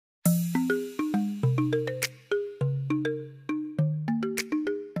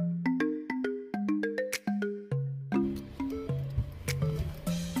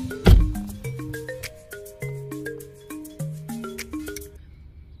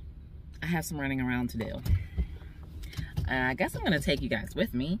have some running around to do. I guess I'm gonna take you guys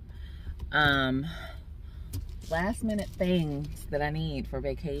with me. Last minute things that I need for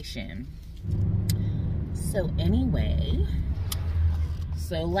vacation. So anyway,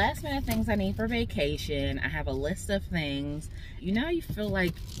 last minute things I need for vacation. I have a list of things. You know, you feel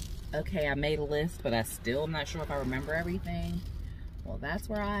like, okay, I made a list, but I still am not sure if I remember everything. Well, that's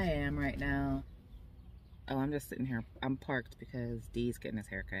where I am right now. Oh, I'm just sitting here. I'm parked because Dee's getting his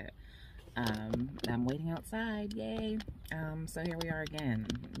haircut. I'm waiting outside, yay. So here we are again,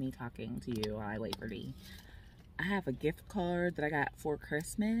 me talking to you while I wait for Dee. I have a gift card that I got for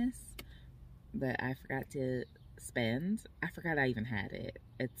Christmas that I forgot to spend. I forgot I even had it.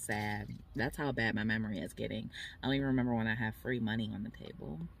 It's sad. That's how bad my memory is getting. I don't even remember when I have free money on the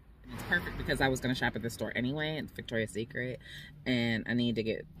table. It's perfect because I was going to shop at the store anyway. It's Victoria's Secret. And I need to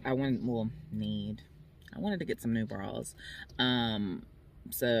get, I wanted to get some new bras.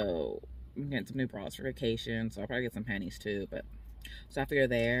 So I'm getting some new bras for vacation. So I'll probably get some panties too. But so after you're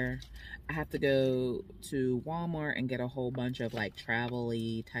there, I have to go to Walmart and get a whole bunch of like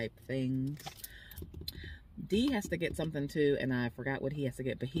travel-y type things. D has to get something too, and I forgot what he has to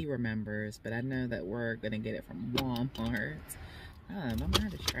get, but he remembers. But I know that we're gonna get it from Walmart. Oh, my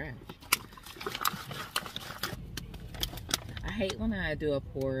mind is trash. I hate when I do a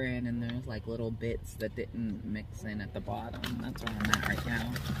pour in and there's like little bits that didn't mix in at the bottom. That's where I'm at right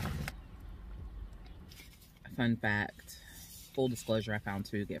now. Fun fact, full disclosure, I found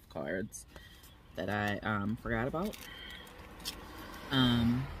 2 gift cards that I forgot about.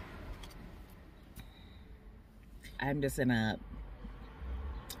 I'm just in a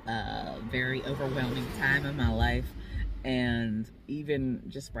very overwhelming time of my life, and even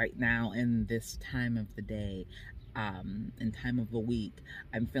just right now in this time of the day, and time of the week,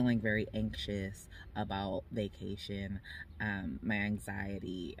 I'm feeling very anxious about vacation. My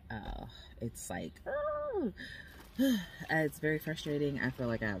anxiety, it's like, it's very frustrating. I feel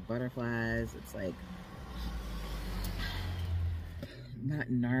like I have butterflies. It's like, not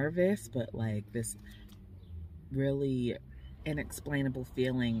nervous, but like this really inexplainable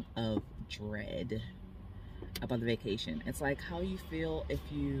feeling of dread about the vacation. It's like how you feel if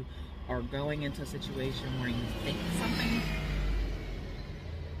you are going into a situation where you think something.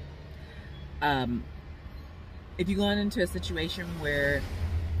 If you're going into a situation where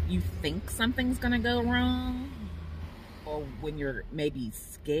you think something's gonna go wrong, or when you're maybe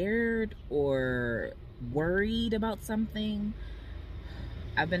scared or worried about something.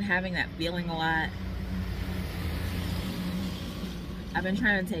 I've been having that feeling a lot. I've been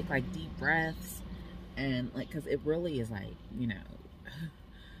trying to take like deep breaths and like, cause it really is like, you know,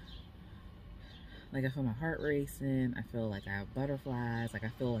 like I feel my heart racing. I feel like I have butterflies. Like I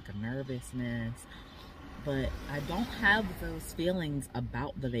feel like a nervousness, but I don't have those feelings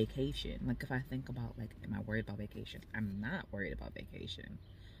about the vacation. Like if I think about like, am I worried about vacation? I'm not worried about vacation.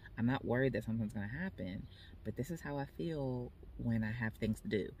 I'm not worried that something's gonna happen, but this is how I feel when I have things to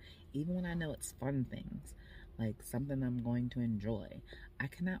do. Even when I know it's fun things, like something I'm going to enjoy. I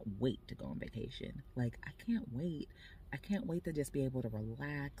cannot wait to go on vacation. Like I can't wait. I can't wait to just be able to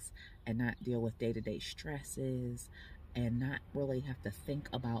relax and not deal with day-to-day stresses and not really have to think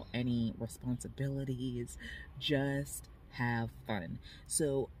about any responsibilities. Just have fun.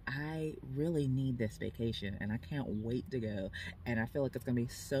 So I really need this vacation and I can't wait to go. And I feel like it's gonna be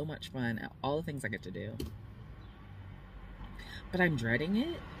so much fun at all the things I get to do. But I'm dreading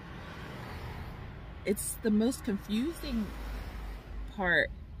it. It's the most confusing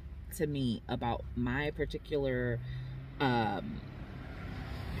part to me about my particular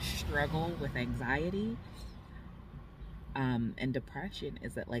struggle with anxiety and depression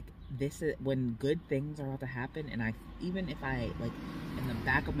is that like this is when good things are about to happen, and I, even if I like in the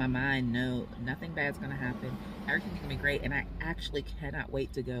back of my mind know nothing bad's gonna happen, everything's gonna be great, and I actually cannot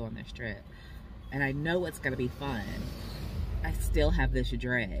wait to go on this trip and I know it's gonna be fun, I still have this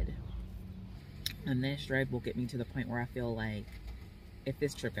dread. And this dread will get me to the point where I feel like if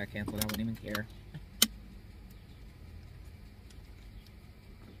this trip got canceled, I wouldn't even care.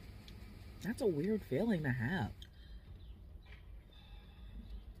 That's a weird feeling to have.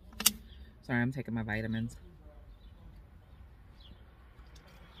 Sorry, I'm taking my vitamins.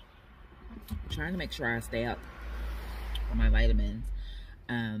 I'm trying to make sure I stay up on my vitamins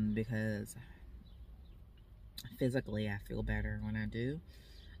because physically I feel better when I do.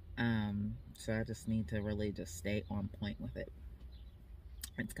 So I just need to really just stay on point with it.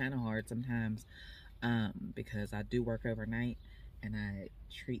 It's kind of hard sometimes because I do work overnight and I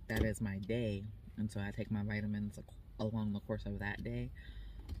treat that as my day, and so I take my vitamins along the course of that day,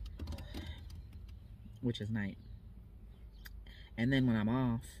 which is night. And then when I'm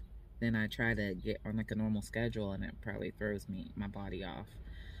off, then I try to get on like a normal schedule and it probably throws my body off.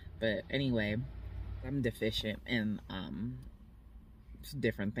 But anyway, I'm deficient in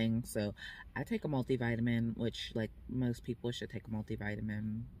different things, so I take a multivitamin, which like most people should take a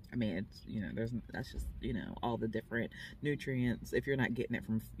multivitamin. I mean, it's, you know, that's just, you know, all the different nutrients if you're not getting it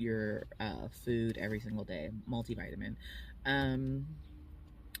from your food every single day. Multivitamin.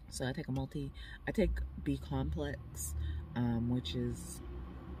 So I take B complex, which is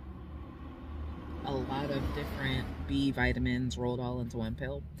a lot of different B vitamins rolled all into one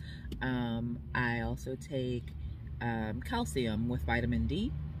pill. I also take calcium with vitamin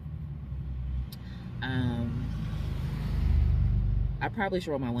D. I probably should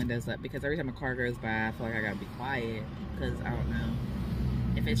roll my windows up because every time a car goes by, I feel like I gotta be quiet because I don't know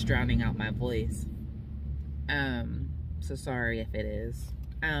if it's drowning out my voice. So sorry if it is.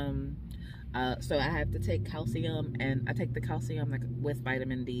 So I have to take calcium, and I take the calcium like with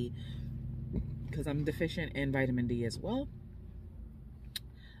vitamin D because I'm deficient in vitamin D as well.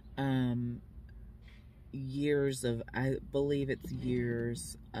 I believe it's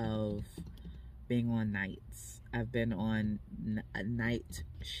years of being on nights. I've been on a night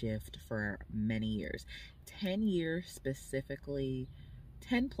shift for many years. 10 years specifically,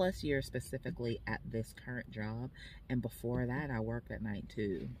 10 plus years specifically at this current job. And before that, I worked at night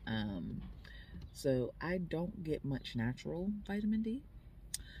too. So I don't get much natural vitamin D.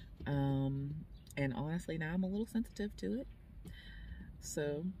 And honestly, now I'm a little sensitive to it.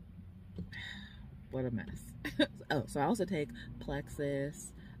 So, what a mess. Oh, so I also take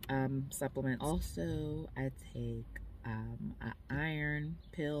Plexus supplement. Also, I take an iron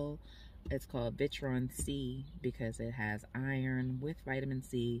pill. It's called Vitron C because it has iron with vitamin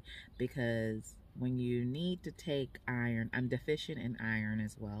C, because when you need to take iron, I'm deficient in iron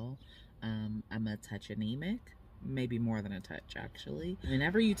as well. I'm a touch anemic, maybe more than a touch actually.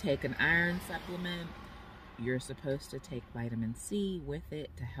 Whenever you take an iron supplement, you're supposed to take vitamin C with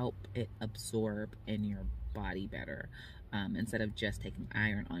it to help it absorb in your body better, instead of just taking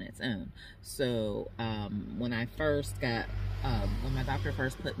iron on its own. So when I first got, when my doctor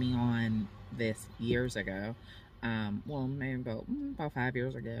first put me on this years ago, well, maybe about 5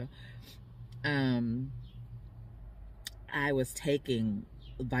 years ago, I was taking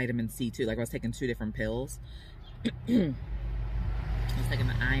vitamin C too. Like I was taking 2 different pills. I was taking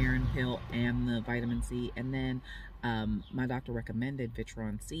the iron pill and the vitamin C, and then my doctor recommended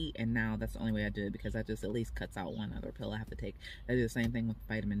Vitron C, and now that's the only way I do it because that just at least cuts out one other pill I have to take. I do the same thing with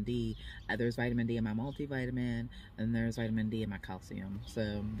vitamin D. There's vitamin D in my multivitamin, and there's vitamin D in my calcium,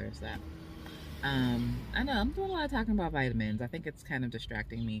 so there's that. I know I'm doing a lot of talking about vitamins. I think it's kind of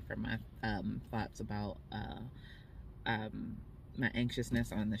distracting me from my thoughts about my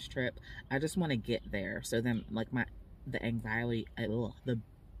anxiousness on this trip. I just want to get there, so then like the anxiety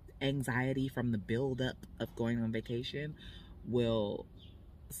from the buildup of going on vacation will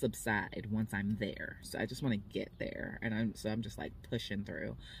subside once I'm there. So I just want to get there, and I'm just like pushing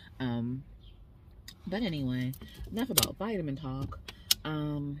through. But anyway, enough about vitamin talk.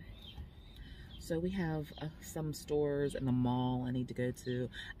 So we have some stores in the mall I need to go to.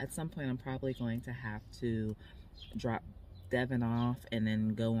 At some point, I'm probably going to have to drop Devin off and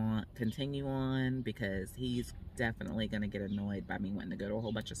then continue on, because he's definitely going to get annoyed by me wanting to go to a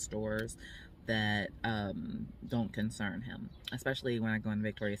whole bunch of stores that don't concern him, especially when I go in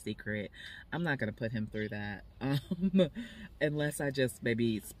Victoria's Secret. I'm not going to put him through that unless I just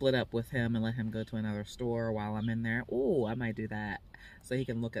maybe split up with him and let him go to another store while I'm in there. Oh, I might do that so he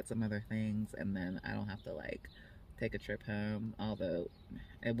can look at some other things, and then I don't have to like take a trip home, although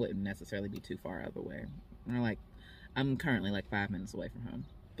it wouldn't necessarily be too far out of the way. I'm currently like 5 minutes away from home,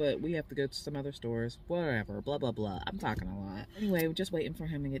 but we have to go to some other stores, whatever, blah, blah, blah. I'm talking a lot. Anyway, we're just waiting for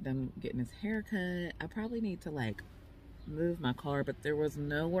him to get done getting his haircut. I probably need to like move my car, but there was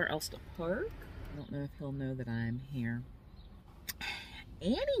nowhere else to park. I don't know if he'll know that I'm here.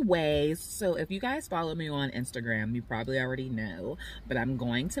 Anyways, so if you guys follow me on Instagram, you probably already know, but I'm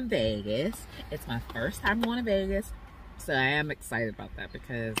going to Vegas. It's my first time going to Vegas. So I am excited about that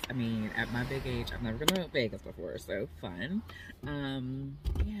because, I mean, at my big age, I've never been to Vegas before, so fun.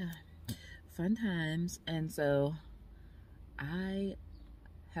 Yeah, fun times. And so I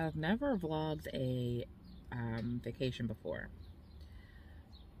have never vlogged a vacation before.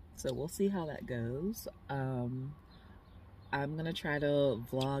 So we'll see how that goes. I'm going to try to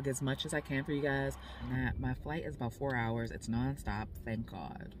vlog as much as I can for you guys. My flight is about 4 hours. It's nonstop, thank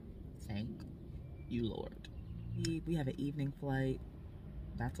God. Thank you, Lord. We have an evening flight.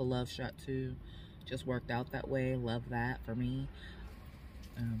 That's a love shot too. Just worked out that way. Love that for me.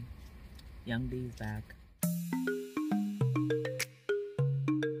 Young D's back.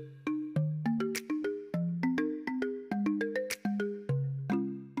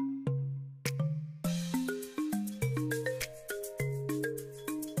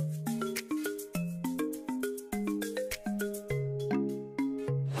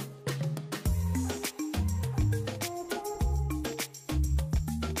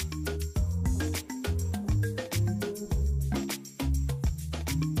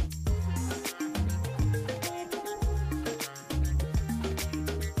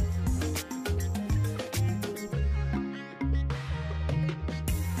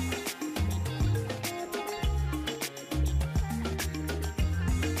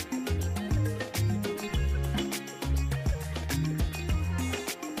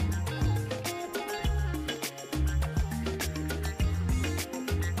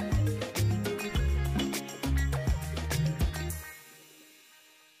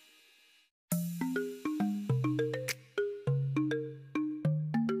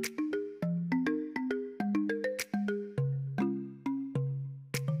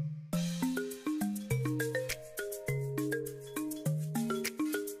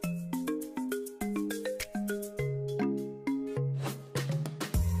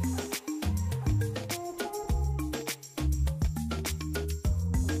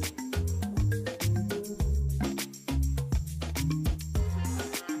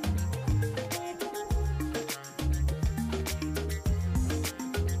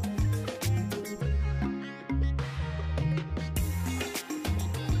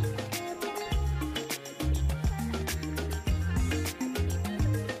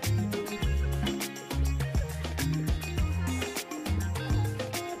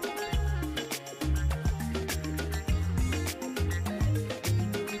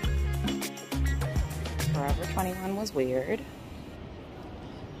 Forever 21 was weird.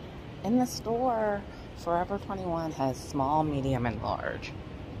 In the store, Forever 21 has small, medium, and large.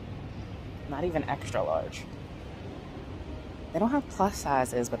 Not even extra large. They don't have plus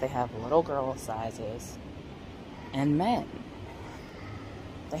sizes, but they have little girl sizes and men.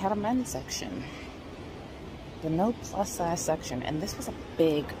 They had a men's section, but no plus size section. And this was a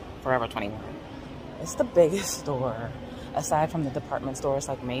big Forever 21. It's the biggest store, aside from the department stores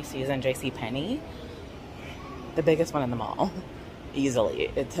like Macy's and JCPenney. The biggest one in the mall, easily.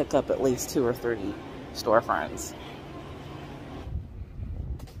 It took up at least 2 or 3 storefronts.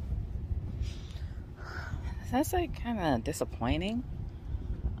 That's like kind of disappointing.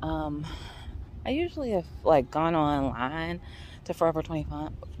 I usually have like gone online to Forever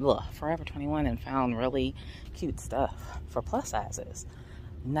 21 and found really cute stuff for plus sizes.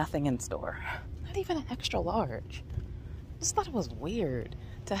 Nothing in store. Not even an extra large. Just thought it was weird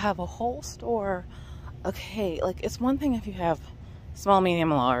to have a whole store. Okay, like it's one thing if you have small, medium,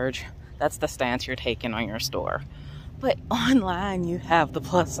 large. That's the stance you're taking on your store. But online you have the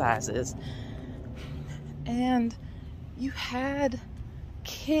plus sizes. And you had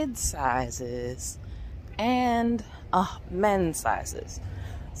kid sizes and men's sizes.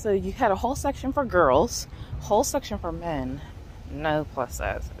 So you had a whole section for girls, whole section for men, no plus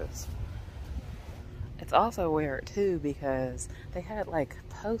sizes. It's also weird too because they had like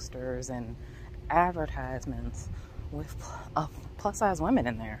posters and advertisements with plus size women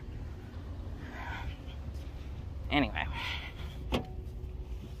in there. Anyway.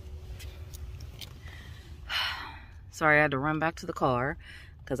 Sorry, I had to run back to the car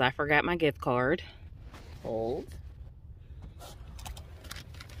because I forgot my gift card. Hold.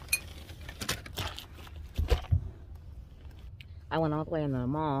 I went all the way in the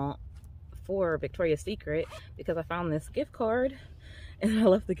mall for Victoria's Secret because I found this gift card and I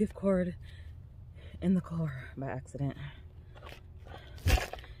left the gift card in the car by accident.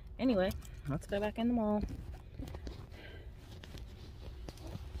 Anyway, let's go back in the mall.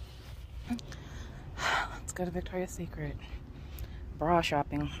 Let's go to Victoria's Secret. Bra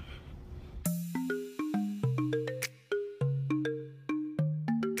shopping.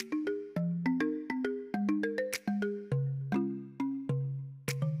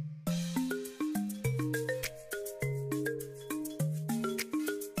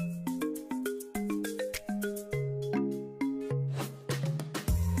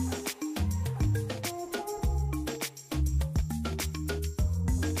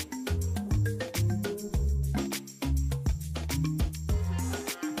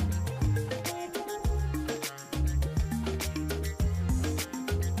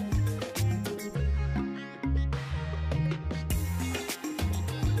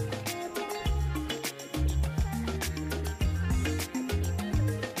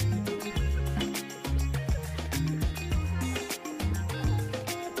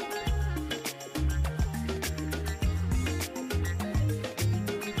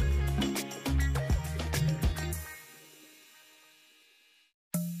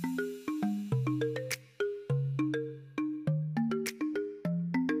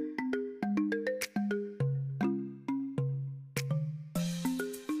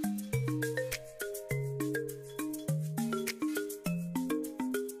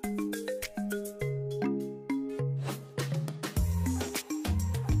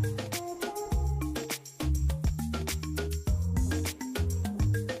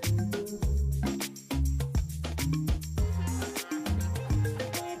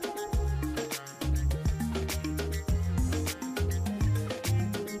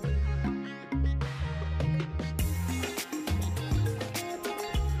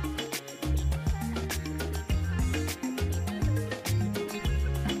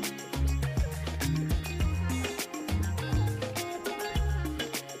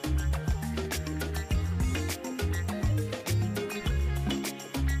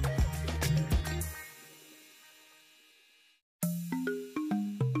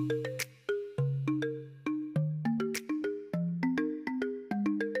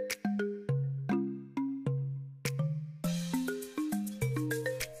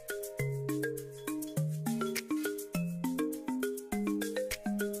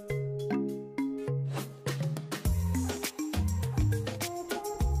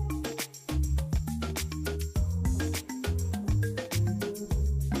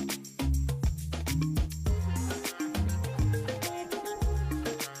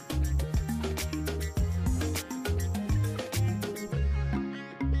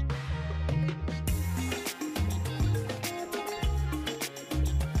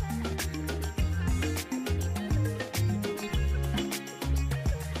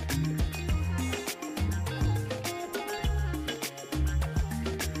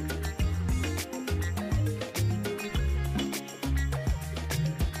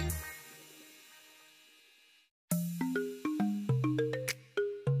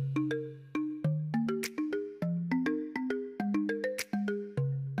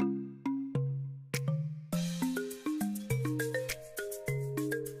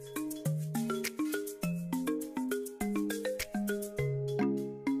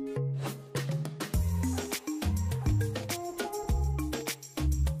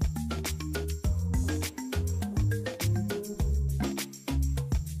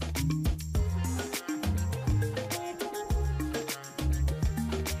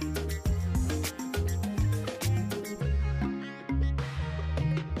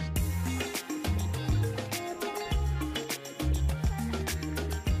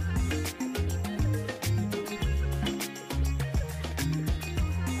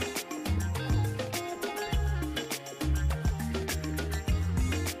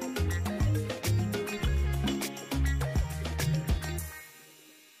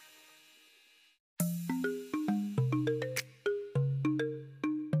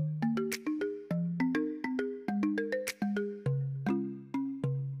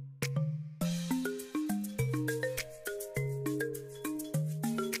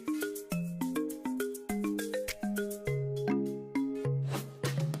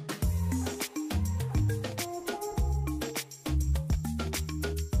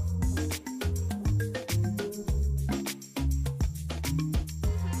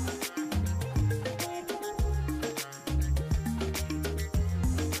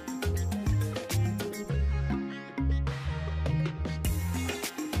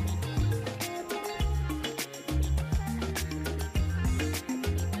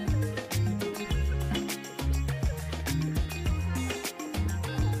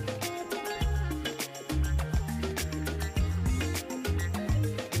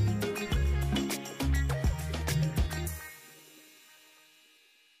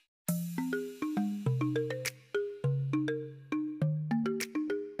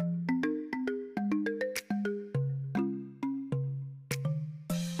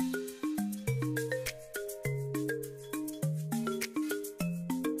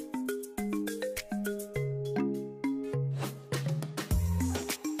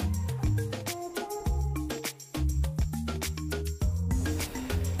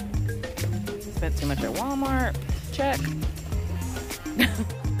 spent too much at Walmart. Check.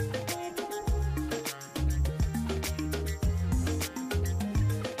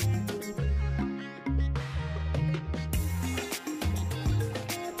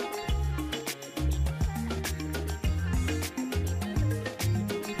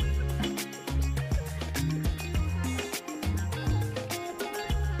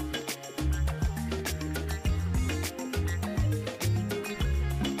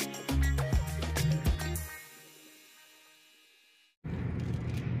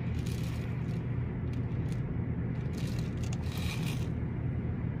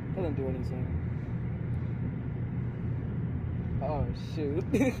 Doesn't do anything. Oh shoot.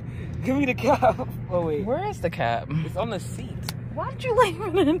 Give me the cap. Oh wait. Where is the cap? It's on the seat. Why'd you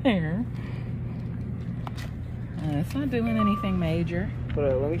leave it in there? It's not doing anything major.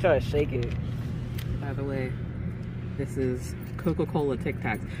 But let me try to shake it. By the way, this is Coca-Cola Tic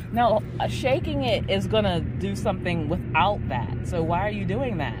Tacs. No, shaking it is gonna do something without that. So why are you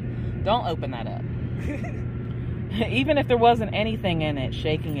doing that? Don't open that up. Even if there wasn't anything in it,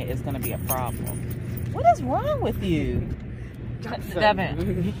 shaking it is going to be a problem. What is wrong with you?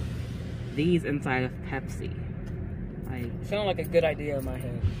 Devin. These inside of Pepsi. Like, sound like a good idea in my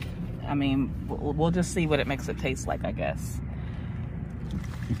head. I mean, we'll just see what it makes it taste like, I guess.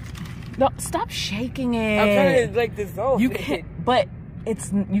 No, stop shaking it. I'm trying to like dissolve you it. Can't, but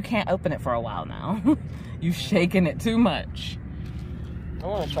you can't open it for a while now. You've shaken it too much. I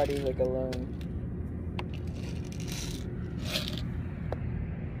want to try these like alone.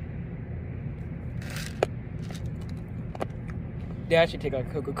 Yeah, I should take out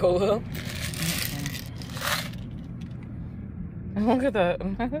Coca-Cola. Look at that.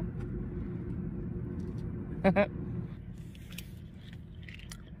 How'd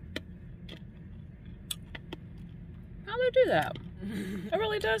they do that? It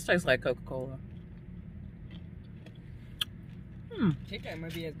really does taste like Coca-Cola. Tic Tac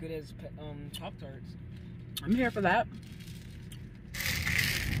might be as good as Pop-Tarts. I'm here for that.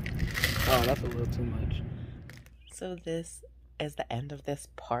 Oh, that's a little too much. So this is the end of this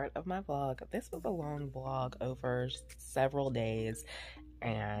part of my vlog. This was a long vlog over several days,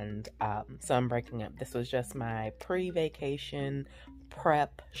 and so I'm breaking up. This was just my pre-vacation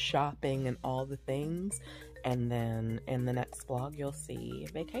prep, shopping, and all the things, and then in the next vlog you'll see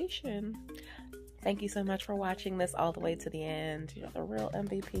vacation. Thank you so much for watching this all the way to the end. You're the real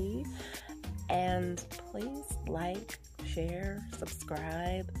MVP. And please like, share,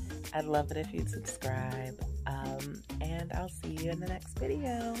 subscribe. I'd love it if you'd subscribe. And I'll see you in the next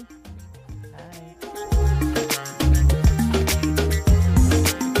video. Bye.